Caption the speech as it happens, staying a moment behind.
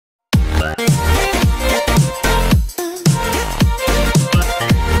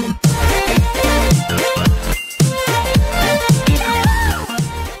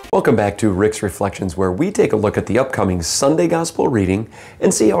Welcome back to Rick's Reflections, where we take a look at the upcoming Sunday Gospel reading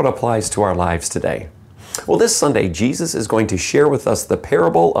and see how it applies to our lives today. Well, this Sunday, Jesus is going to share with us the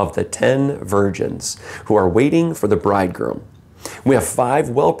parable of the 10 virgins who are waiting for the bridegroom. We have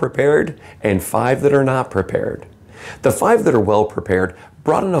 5 well-prepared and 5 that are not prepared. The 5 that are well-prepared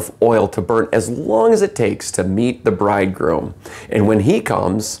brought enough oil to burn as long as it takes to meet the bridegroom. And when he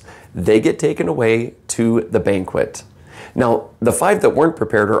comes, they get taken away to the banquet. Now, the 5 that weren't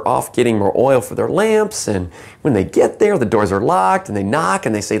prepared are off getting more oil for their lamps, and when they get there, the doors are locked, and they knock,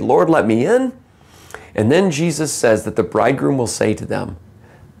 and they say, "Lord, let me in." And then Jesus says that the bridegroom will say to them,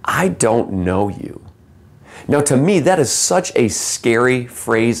 "I don't know you." Now, to me, that is such a scary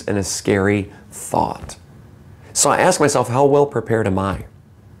phrase and a scary thought. So I ask myself, how well prepared am I?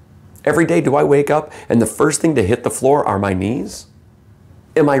 Every day, do I wake up and the first thing to hit the floor are my knees?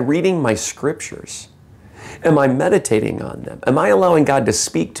 Am I reading my scriptures? Am I meditating on them? Am I allowing God to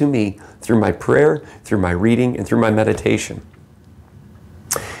speak to me through my prayer, through my reading, and through my meditation?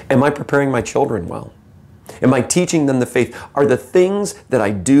 Am I preparing my children well? Am I teaching them the faith? Are the things that I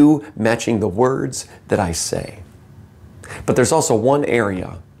do matching the words that I say? But there's also one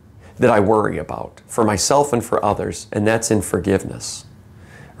area that I worry about for myself and for others, and that's in forgiveness.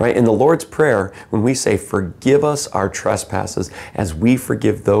 Right? In the Lord's Prayer, when we say, "Forgive us our trespasses as we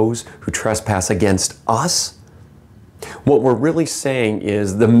forgive those who trespass against us," what we're really saying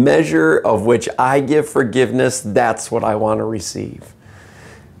is the measure of which I give forgiveness, that's what I want to receive.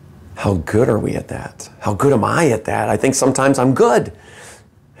 How good are we at that? How good am I at that? I think sometimes I'm good,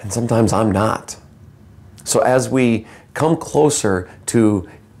 and sometimes I'm not. So as we come closer to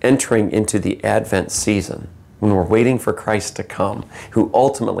entering into the Advent season, when we're waiting for Christ to come, who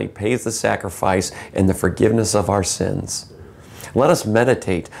ultimately pays the sacrifice and the forgiveness of our sins, let us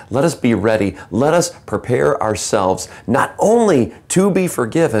meditate, let us be ready, let us prepare ourselves not only to be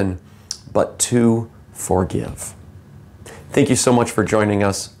forgiven, but to forgive. Thank you so much for joining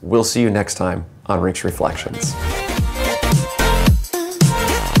us. We'll see you next time on Rick's Reflections.